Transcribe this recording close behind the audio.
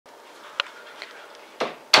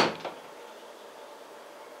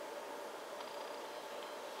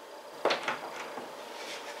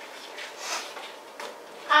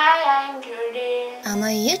I'm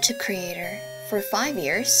a YouTube creator for 5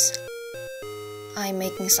 years. I'm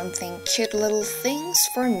making something cute little things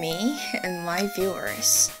for me and my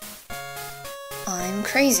viewers. I'm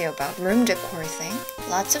crazy about room decor thing.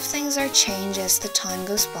 Lots of things are changed as the time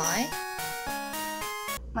goes by.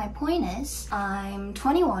 My point is, I'm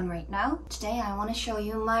 21 right now. Today I want to show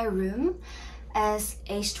you my room as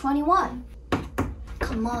age 21.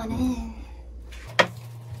 Come on in.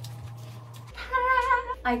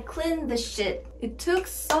 I cleaned the shit. It took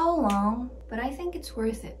so long, but I think it's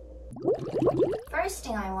worth it. First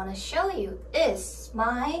thing I want to show you is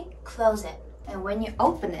my closet. And when you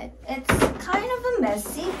open it, it's kind of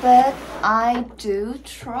messy, but I do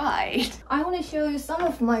try. I want to show you some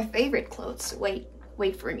of my favorite clothes. Wait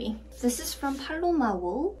for me. This is from Paloma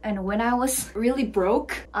wool, and when I was really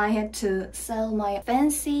broke, I had to sell my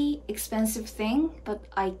fancy, expensive thing, but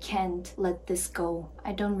I can't let this go.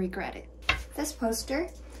 I don't regret it. This poster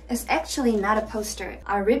is actually not a poster.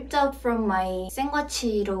 I ripped out from my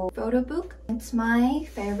책꽂이로 photo book. It's my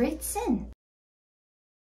favorite scene.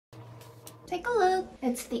 Take a look.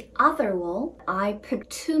 It's the other wall. I put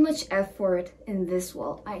too much effort in this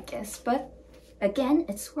wall, I guess, but again,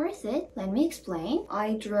 it's worth it. Let me explain.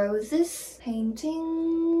 I drew this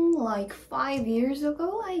painting like 5 years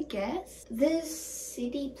ago, I guess. This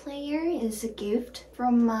CD player is a gift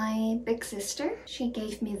from my big sister. She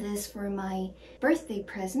gave me this for my birthday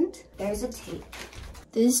present. There's a tape.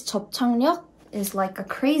 This 접착력 is like a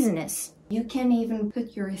craziness. You can even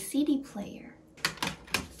put your CD player.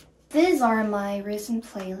 These are my recent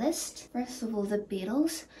playlist. First of all, the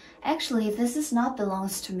Beatles. Actually, this is not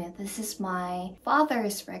belongs to me. This is my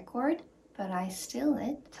father's record, but I steal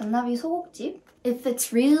it. 잔나비 소곡집. It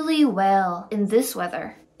fits really well in this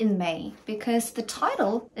weather, in May, because the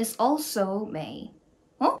title is also May.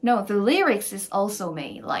 Oh? No, the lyrics is also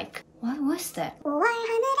May. Like, what was that? 5월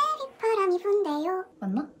하늘에 빗바람이 분대요.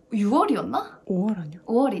 맞나? 6월이었나? 5월 아니야?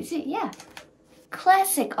 5월이지? Yeah.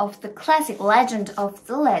 Classic of the classic, legend of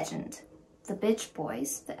the legend. The Beach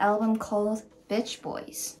Boys. The album called Beach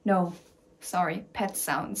Boys. No, sorry, Pet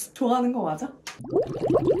Sounds. 좋아하는 거 맞아?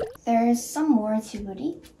 There's some more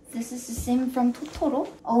Ghibli. This is the scene from Totoro.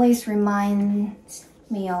 Always reminds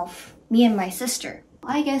me of me and my sister.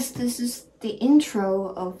 I guess this is the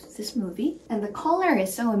intro of this movie. And the color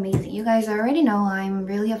is so amazing. You guys already know I'm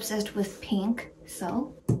really obsessed with pink.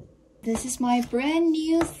 So, this is my brand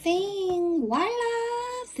new thing. Voila!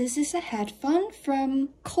 This is a headphone from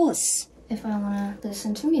Kos. If I wanna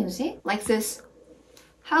listen to music like this.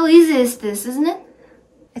 How easy is this, isn't it?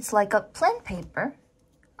 It's like a plain paper.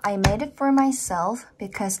 I made it for myself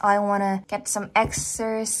because I wanna get some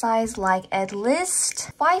exercise like at least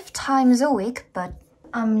 5 times a week, but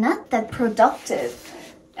I'm not that productive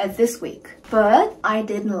at this week. But I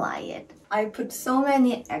didn't lie it. I put so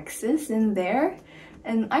many X's in there,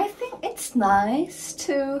 and I think it's nice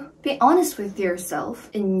to be honest with yourself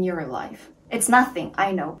in your life. It's nothing,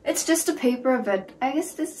 I know. It's just a paper, but I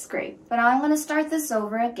guess this is great. But I'm gonna start this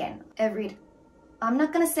over again I'm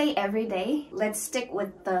not gonna say every day. Let's stick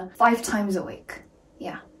with the 5 times a week.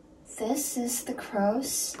 Yeah. This is the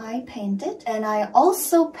cross I painted, and I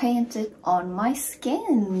also painted on my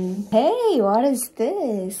skin. Hey, what is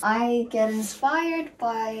this? I get inspired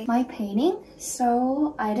by my painting,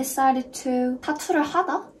 so I decided to 타투를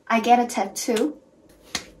하다. I get a tattoo.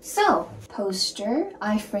 So, poster,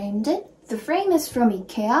 I framed it. The frame is from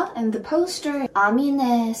IKEA, and the poster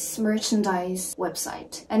Amine's merchandise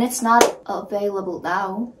website. And it's not available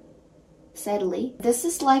now, sadly. This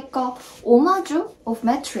is like a homage of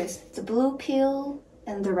mattress. The blue peel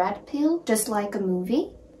and the red peel, just like a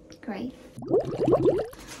movie. Great.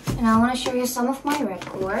 And I want to show you some of my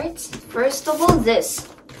records. First of all, this.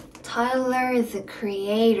 Tyler, the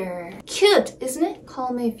Creator. Cute, isn't it?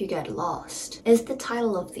 Call Me If You Get Lost is the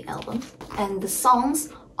title of the album. And the songs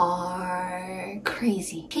are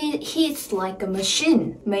crazy. He's like a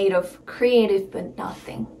machine made of creative but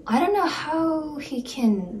nothing. I don't know how he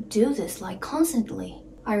can do this like constantly.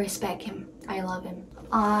 I respect him. I love him.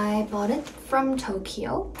 I bought it from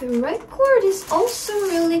Tokyo. The record is also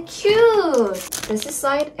really cute. This is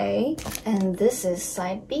side A and this is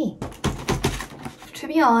side B. To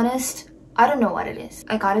be honest, I don't know what it is.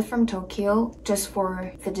 I got it from Tokyo just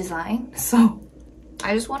for the design. So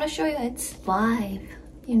I just want to show you its vibe.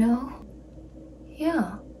 You know?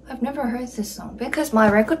 Yeah, I've never heard this song because my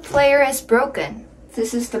record player is broken.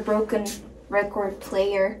 This is the broken record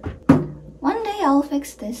player. One day I'll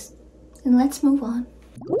fix this. And let's move on.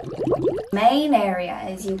 Main area,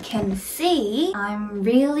 as you can see, I'm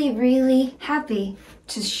really happy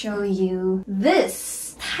to show you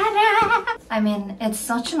this. Ta-da! I mean, it's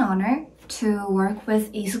such an honor to work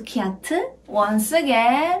with Isuki Art Once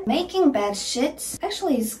again, making bed sheets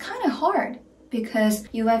actually is kind of hard because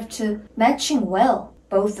you have to matching well,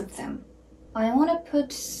 both of them. I want to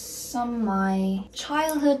put some of my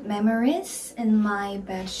childhood memories in my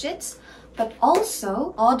bed sheets, but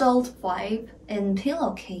also adult vibe in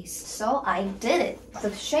pillowcase. So I did it.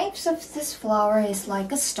 The shapes of this flower is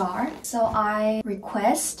like a star. So I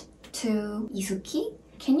request to Isuki,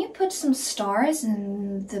 can you put some stars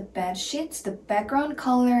in the bed sheets? The background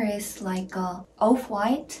color is like a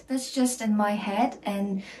off-white. That's just in my head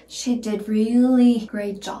and she did really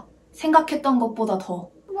great job. 생각했던 것보다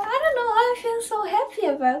더. I don't know, I feel so happy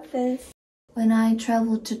about this. When I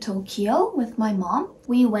traveled to Tokyo with my mom,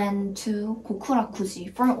 we went to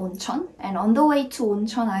Gokurakuji for Oncheon. And on the way to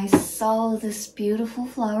Oncheon, I saw these beautiful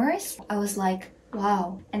flowers. I was like,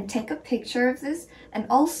 wow. And take a picture of this and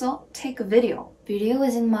also take a video. Video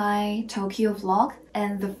is in my Tokyo vlog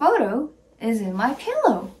and the photo is in my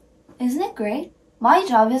pillow. Isn't it great? My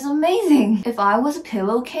job is amazing. If I was a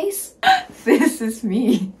pillowcase, this is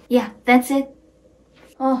me. Yeah, that's it.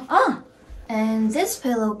 And this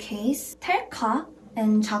pillowcase, terka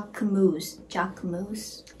and jacquemus.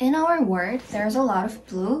 In our word, there's a lot of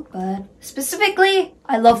blue, but specifically,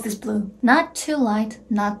 I love this blue. Not too light,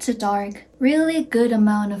 not too dark. Really good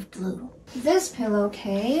amount of blue. This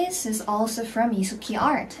pillowcase is also from Isuki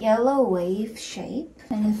Art. Yellow wave shape.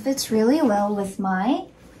 And it fits really well with my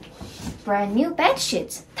brand new bed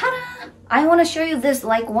sheets. Ta-da! I want to show you this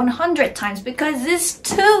like 100 times because it's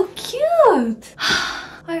too cute.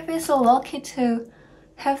 I feel so lucky to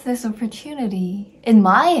have this opportunity in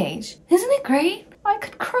my age. Isn't it great? I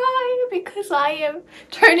could cry because I am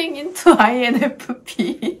turning into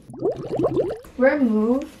INFP. We'll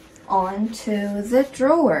move on to the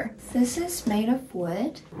drawer. This is made of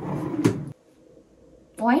wood.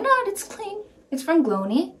 Why not? It's clean. It's from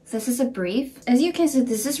Glony. This is a brief. As you can see,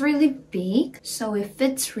 this is really big, so it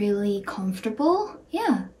fits really comfortable.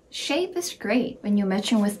 Yeah, shape is great. When you're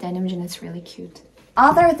matching with denim jean, it's really cute.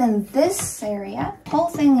 Other than this area, whole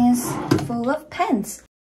thing is full of pens.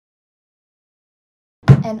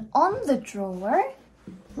 And on the drawer,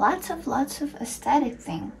 lots of aesthetic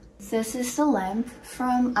thing. This is the lamp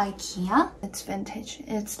from IKEA. It's vintage.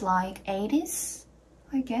 It's like 80s,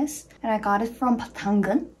 I guess. And I got it from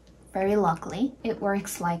Batangan. Very luckily. It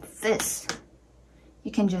works like this.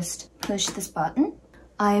 You can just push this button.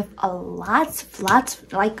 I have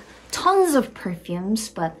like tons of perfumes,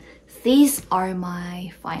 but these are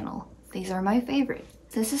my final. These are my favorite.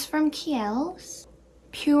 This is from Kiehl's.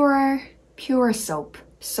 Pure soap.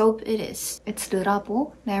 Soap it is. It's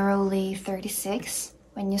Durabo, narrowly 36.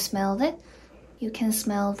 When you smell it, you can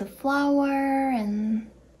smell the flower and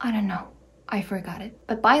I don't know. I forgot it.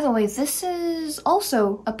 But by the way, this is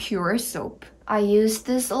also a pure soap. I use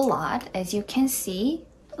this a lot, as you can see.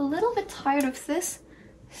 A little bit tired of this.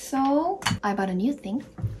 So I bought a new thing,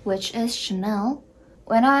 which is Chanel.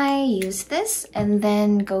 When I use this and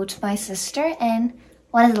then go to my sister and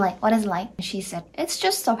what is it like? What is it like? She said, it's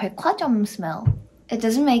just a 백화점 smell. It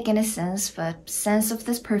doesn't make any sense, but sense of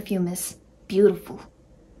this perfume is beautiful.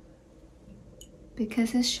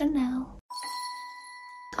 Because it's Chanel.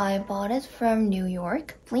 I bought it from New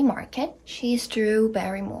York flea market. She's Drew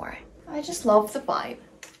Barrymore. I just love the vibe.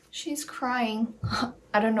 She's crying.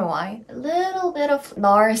 I don't know why. A little bit of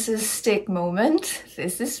narcissistic moment.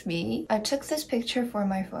 This is me. I took this picture for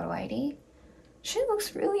my photo ID. She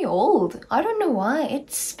looks really old. I don't know why.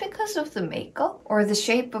 It's because of the makeup or the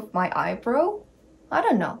shape of my eyebrow. I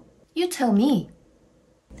don't know. You tell me.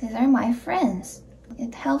 These are my friends.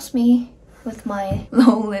 It helps me with my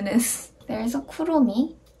loneliness. There's a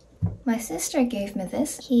Kuromi. My sister gave me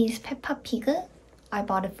this. He's Peppa Pig. I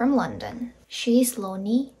bought it from London. She's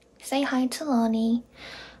Lonnie. Say hi to Lonnie.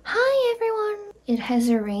 Hi everyone. It has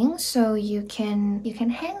a ring, so you can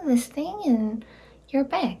hang this thing in your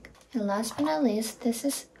bag. And last but not least, this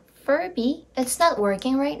is Furby. It's not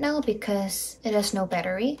working right now because it has no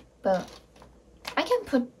battery, but I can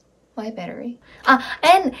put my battery.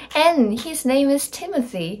 And his name is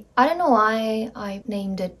Timothy. I don't know why I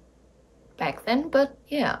named it back then, but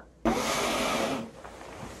yeah.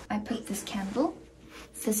 I put this candle.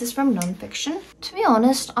 This is from Nonfiction. To be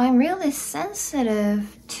honest, I'm really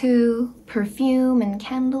sensitive to perfume and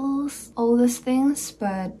candles, all those things,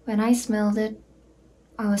 but when I smelled it,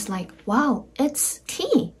 I was like, wow, it's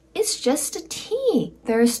tea. It's just a tea.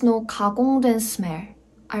 There's no 가공된 smell.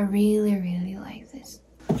 I really like this.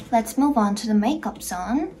 Let's move on to the makeup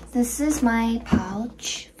zone. This is my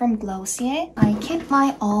pouch from Glossier. I keep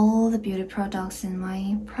all the beauty products in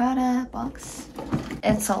my Prada box.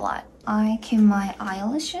 It's a lot. I keep my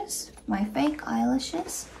eyelashes, my fake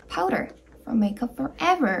eyelashes, powder from Makeup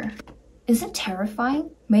Forever. Is it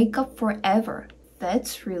terrifying? Makeup forever.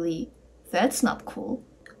 That's not cool.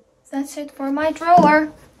 That's it for my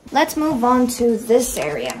drawer. Let's move on to this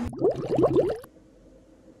area.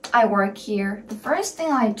 I work here. The first thing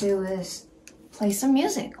I do is play some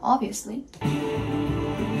music, obviously.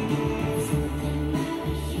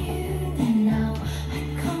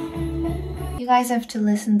 You guys have to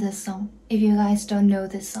listen to this song if you guys don't know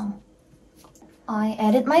this song. I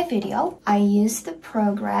edit my video. I use the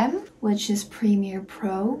program, which is Premiere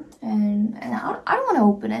Pro, and I don't want to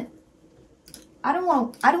open it. I don't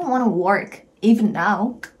want to work even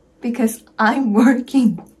now because I'm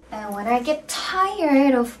working. And when I get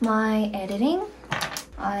tired of my editing,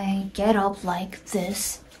 I get up like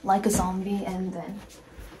this, like a zombie, and then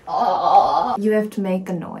you have to make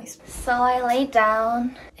a noise. So I lay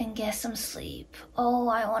down and get some sleep. Oh,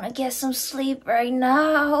 I want to get some sleep right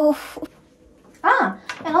now.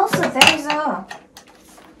 And also there's a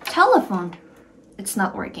telephone. It's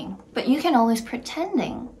not working, but you can always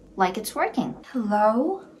pretending like it's working.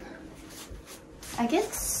 Hello? I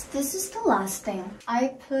guess this is the last thing.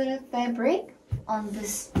 I put a fabric on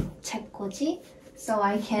this 책꽂이 so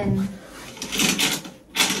I can...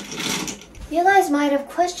 You guys might have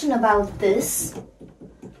questioned about this.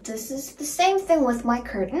 This is the same thing with my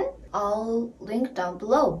curtain. I'll link down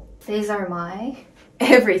below. These are my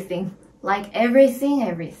everything. Like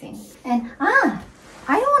everything. And I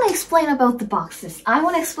don't want to explain about the boxes. I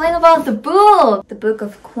want to explain about the book. The book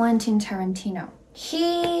of Quentin Tarantino.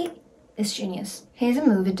 He is genius. He's a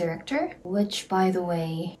movie director, which by the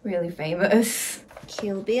way, really famous.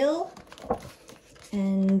 Kill Bill.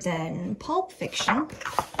 And then Pulp Fiction.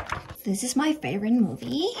 This is my favorite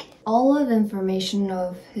movie. All of information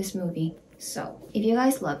of his movie. So if you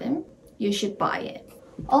guys love him, you should buy it.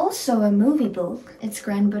 Also a movie book. It's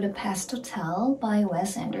Grand Budapest Hotel by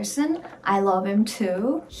Wes Anderson. I love him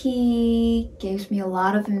too. He gives me a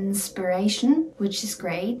lot of inspiration, which is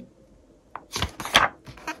great.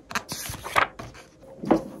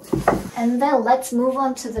 And then let's move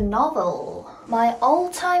on to the novel. My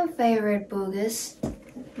all-time favorite book is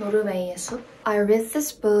노름의 예술. I read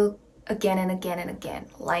this book again and again and again,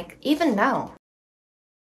 like even now.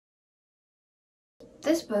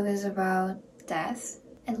 This book is about death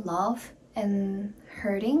and love and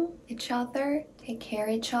hurting each other, take care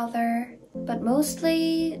of each other, but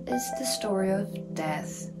mostly it's the story of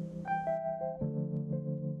death.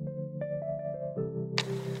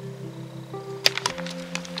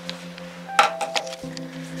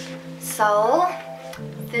 So,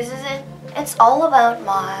 this is it. It's all about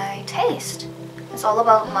my taste. It's all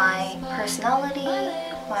about my personality,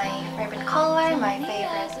 my favorite color, my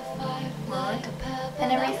favorite mood,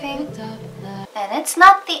 and everything. And it's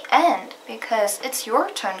not the end, because it's your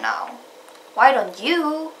turn now. Why don't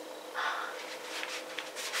you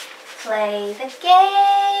play the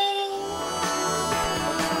game?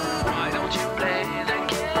 Why don't you play the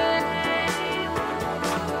game?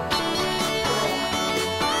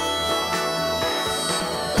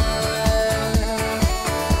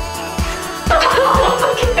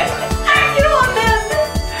 어떡해. 이러면 안 되는데.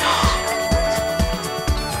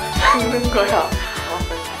 죽는 거야.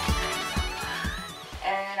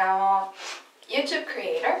 And I'm a YouTube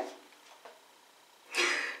creator.